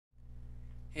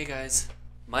Hey guys,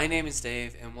 my name is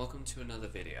Dave and welcome to another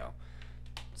video.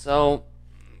 So,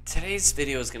 today's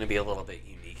video is going to be a little bit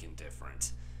unique and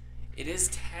different. It is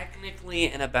technically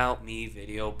an about me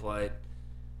video, but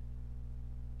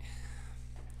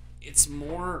it's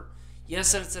more,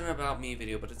 yes, it's an about me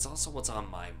video, but it's also what's on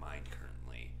my mind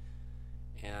currently.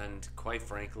 And quite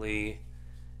frankly,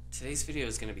 today's video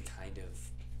is going to be kind of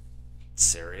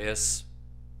serious,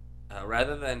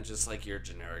 rather than just like your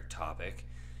generic topic.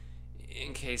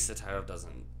 In case the title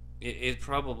doesn't, it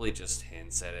probably just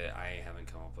hints at it. I haven't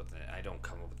come up with it. I don't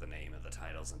come up with the name of the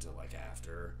titles until like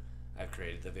after I've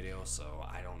created the video, so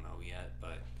I don't know yet,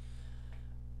 but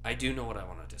I do know what I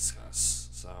want to discuss.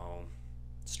 So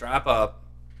strap up,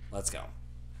 let's go.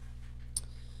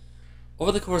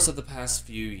 Over the course of the past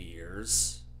few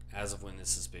years, as of when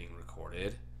this is being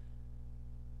recorded,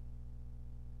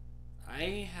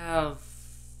 I have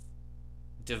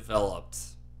developed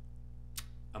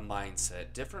a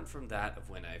mindset different from that of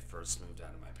when I first moved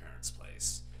out of my parents'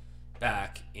 place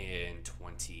back in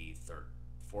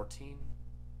 2014,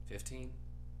 15,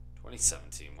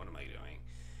 2017. What am I doing?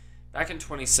 Back in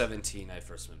 2017, I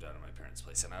first moved out of my parents'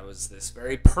 place, and I was this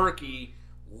very perky,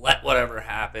 let whatever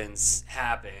happens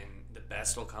happen, the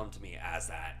best will come to me as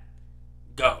that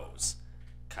goes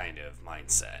kind of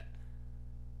mindset.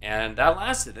 And that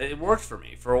lasted. It worked for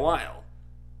me for a while.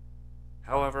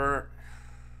 However,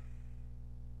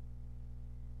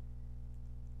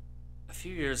 a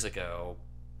few years ago,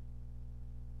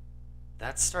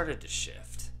 that started to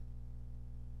shift.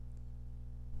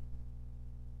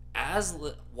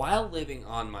 While living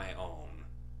on my own,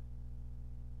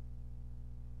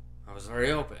 I was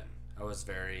very open. I was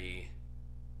very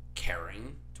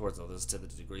caring towards others to the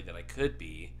degree that I could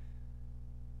be.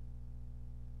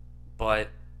 But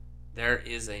there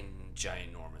is a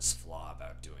ginormous flaw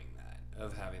about doing that,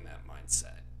 of having that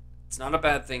mindset. It's not a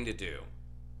bad thing to do,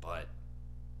 but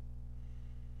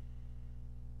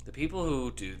the people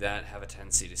who do that have a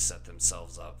tendency to set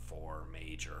themselves up for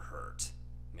major hurt,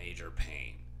 major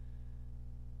pain.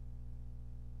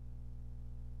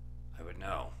 I would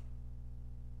know.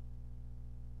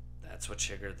 That's what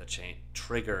triggered the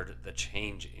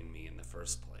change in me in the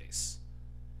first place.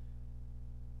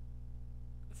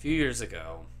 A few years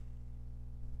ago,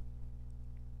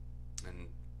 and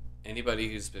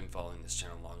anybody who's been following this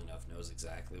channel long enough knows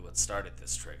exactly what started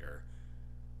this trigger.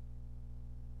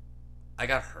 I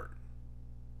got hurt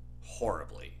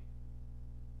horribly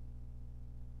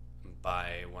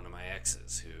by one of my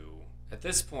exes who, at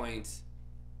this point,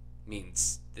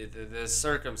 means the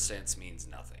circumstance means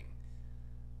nothing,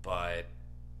 but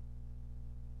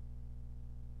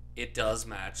it does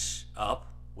match up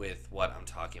with what I'm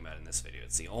talking about in this video.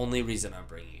 It's the only reason I'm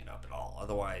bringing it up at all.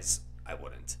 Otherwise, I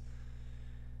wouldn't.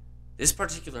 This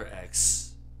particular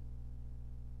ex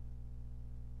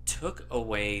took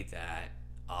away that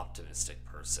optimistic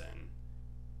person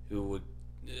who would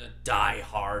die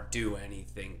hard, do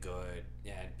anything good,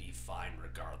 and be fine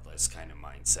regardless kind of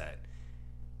mindset,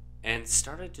 and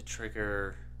started to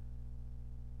trigger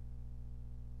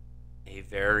a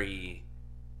very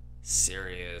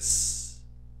serious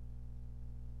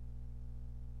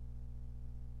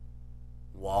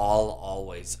wall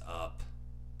always up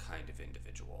kind of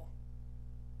individual.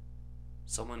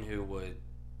 Someone who would,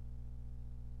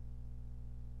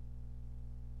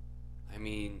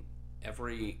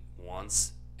 every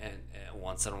once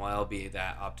in a while be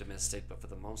that optimistic, but for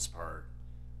the most part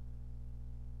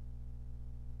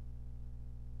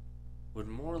would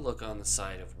more look on the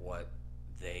side of what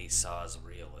they saw as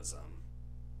realism.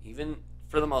 Even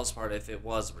for the most part, if it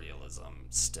was realism,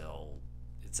 still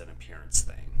it's an appearance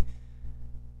thing.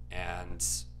 And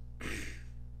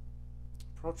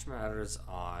approach matters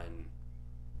on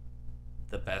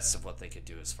the best of what they could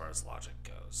do as far as logic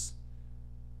goes.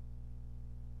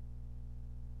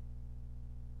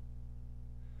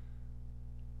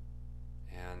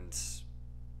 And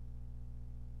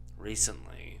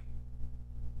recently,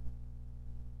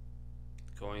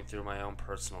 going through my own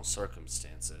personal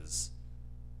circumstances,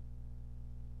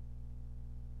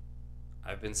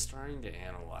 I've been starting to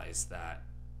analyze that.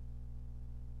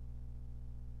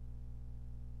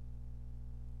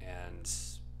 And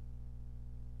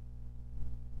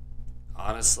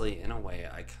honestly, in a way,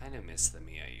 I kind of miss the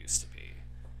me I used to be.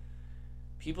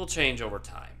 People change over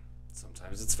time.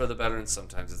 Sometimes it's for the better and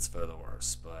sometimes it's for the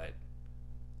worse, but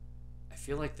I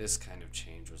feel like this kind of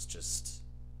change was just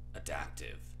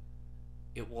adaptive.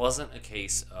 It wasn't a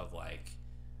case of like,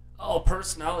 oh,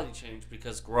 personality change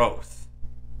because growth.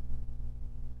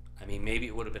 Maybe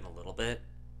it would have been a little bit,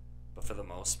 but for the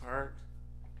most part,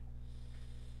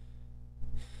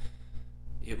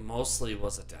 it mostly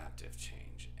was adaptive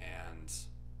change. And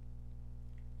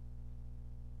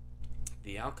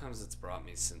the outcomes it's brought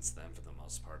me since then, for the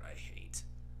most part, I hate.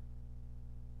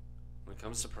 When it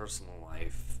comes to personal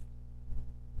life,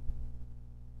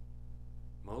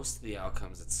 most of the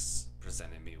outcomes it's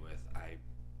presented me with, I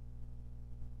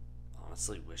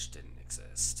honestly wish didn't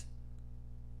exist.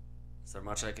 Is there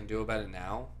much I can do about it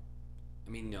now? I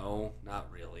mean, no, not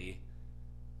really.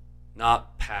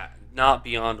 Not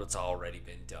beyond what's already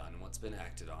been done, what's been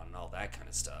acted on, and all that kind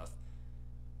of stuff.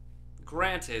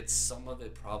 Granted, some of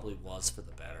it probably was for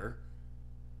the better,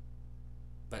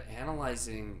 but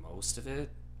analyzing most of it,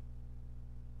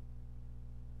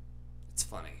 it's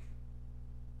funny.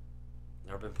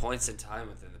 There have been points in time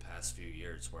within the past few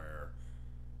years where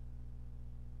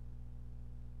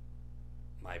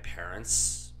my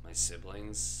parents, my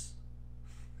siblings,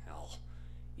 hell,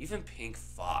 even Pink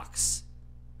Fox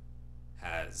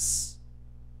has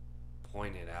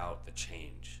pointed out the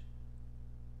change.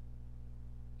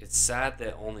 It's sad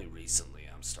that only recently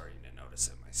I'm starting to notice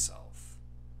it myself.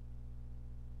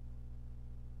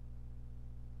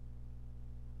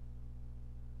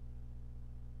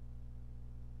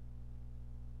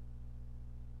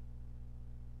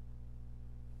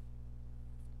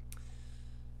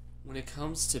 When it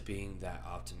comes to being that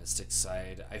optimistic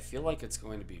side, I feel like it's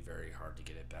going to be very hard to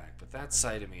get it back. But that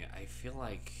side of me, I feel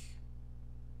like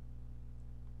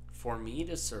for me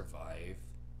to survive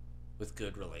with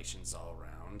good relations all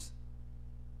around,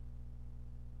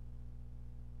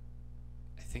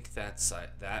 I think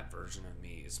that version of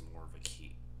me is more of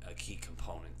a key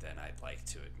component than I'd like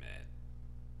to admit.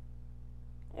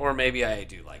 Or maybe I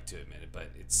do like to admit it,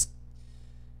 but it's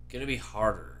going to be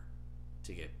harder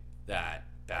to get that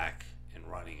back and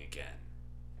running again.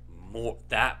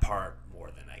 That part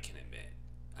more than I can admit.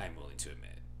 I'm willing to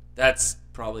admit. That's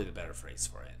probably the better phrase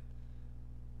for it.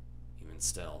 Even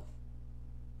still.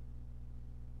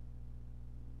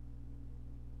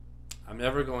 I'm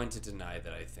never going to deny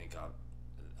that I think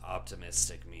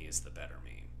optimistic me is the better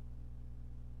me.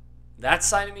 That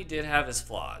side of me did have its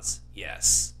flaws,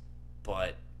 yes,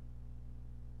 but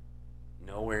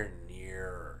nowhere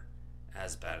near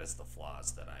as bad as the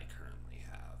flaws that I currently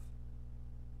have.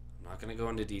 I'm not going to go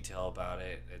into detail about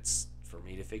it. It's for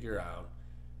me to figure out,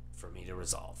 for me to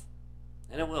resolve.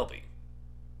 And it will be.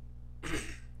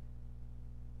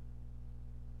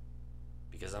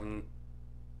 Because I'm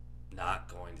not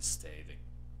going to stay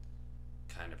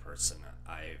the kind of person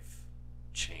I've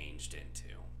changed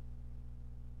into.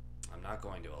 I'm not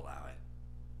going to allow it.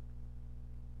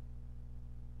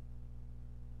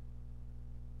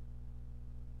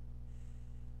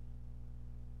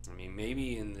 I mean,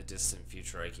 maybe in the distant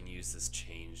future I can use this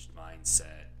changed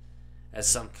mindset as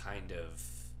some kind of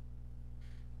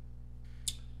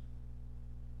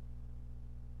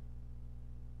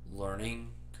learning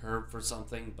curve for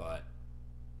something, but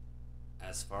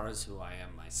as far as who I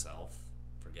am myself,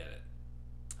 forget it.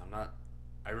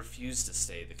 I refuse to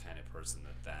stay the kind of person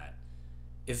that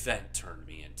event turned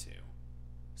me into,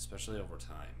 especially over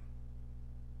time.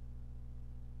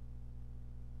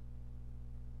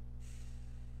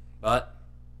 But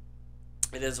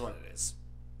it is what it is.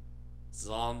 This is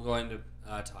all I'm going to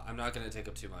talk. I'm not going to take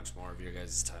up too much more of your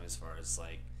guys' time as far as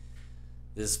like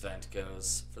this vent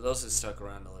goes. For those who stuck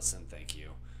around to listen, thank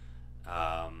you.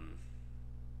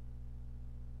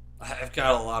 I've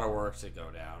got a lot of work to go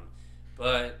down,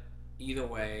 but either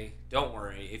way, don't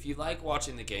worry. If you like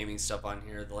watching the gaming stuff on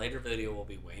here, the later video will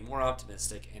be way more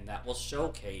optimistic, and that will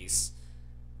showcase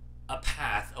a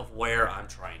path of where I'm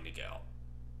trying to go.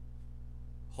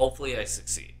 Hopefully I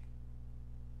succeed,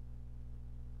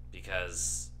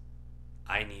 because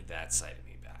I need that side of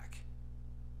me back.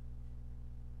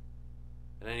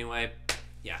 But anyway,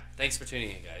 yeah, thanks for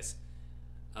tuning in, guys.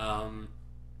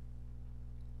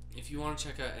 If you want to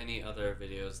check out any other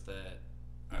videos that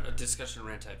are discussion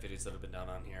rant type videos that have been done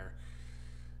on here,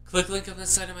 click link on this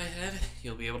side of my head.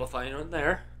 You'll be able to find one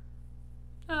there.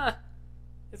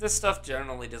 If this stuff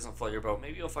generally doesn't float your boat,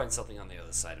 maybe you'll find something on the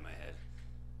other side of my head.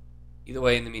 Either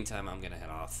way, in the meantime, I'm going to head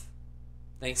off.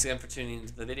 Thanks again for tuning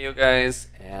into the video, guys,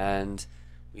 and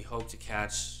we hope to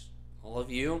catch all of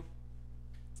you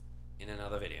in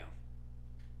another video.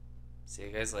 See you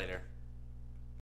guys later.